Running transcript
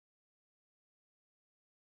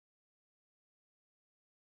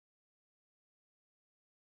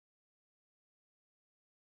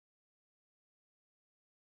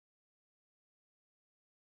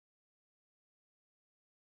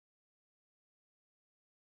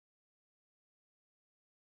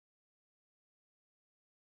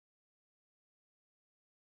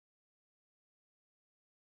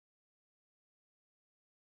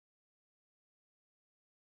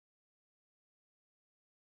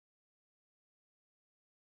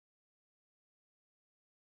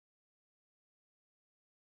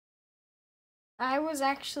I was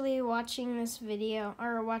actually watching this video,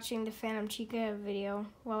 or watching the Phantom Chica video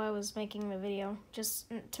while I was making the video,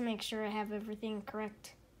 just to make sure I have everything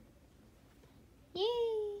correct. Yay!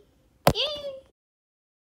 Yay!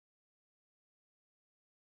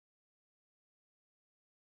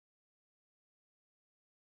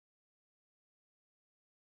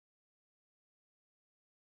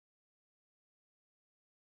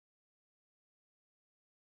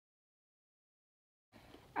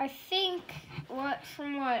 I think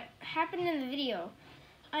from what happened in the video,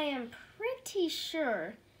 I am pretty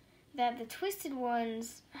sure that the twisted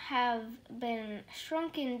ones have been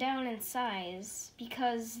shrunken down in size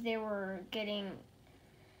because they were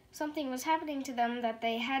something was happening to them that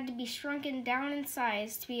they had to be shrunken down in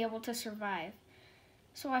size to be able to survive.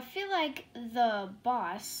 So I feel like the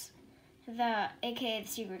boss, aka the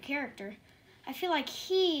secret character, I feel like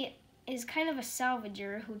he is kind of a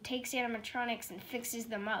salvager who takes animatronics and fixes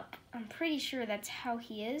them up. I'm pretty sure that's how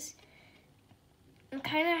he is. And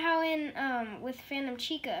kind of how in with Phantom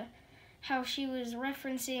Chica, how she was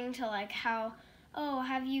referencing to like how, oh,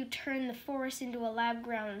 have you turned the forest into a lab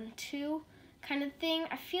ground too, kind of thing.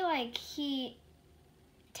 I feel like he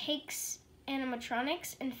takes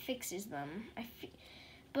animatronics and fixes them.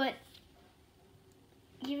 But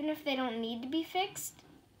even if they don't need to be fixed,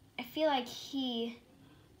 I feel like he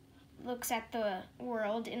looks at the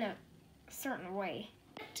world in a certain way.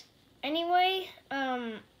 Anyway,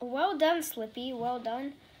 well done, Slippy, well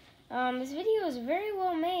done. This video is very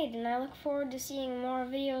well made, and I look forward to seeing more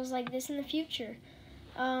videos like this in the future.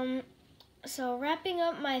 So wrapping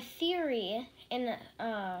up my theory in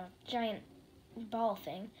a giant ball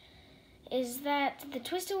thing is that the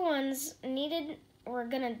twisted ones were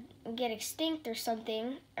gonna get extinct or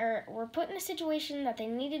something, or were put in a situation that they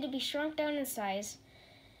needed to be shrunk down in size,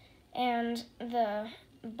 and the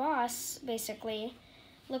boss basically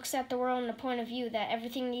looks at the world in a point of view that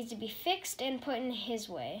everything needs to be fixed and put in his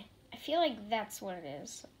way. I feel like that's what it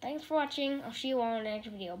is. Thanks for watching. I'll see you all in the next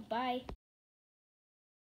video. Bye.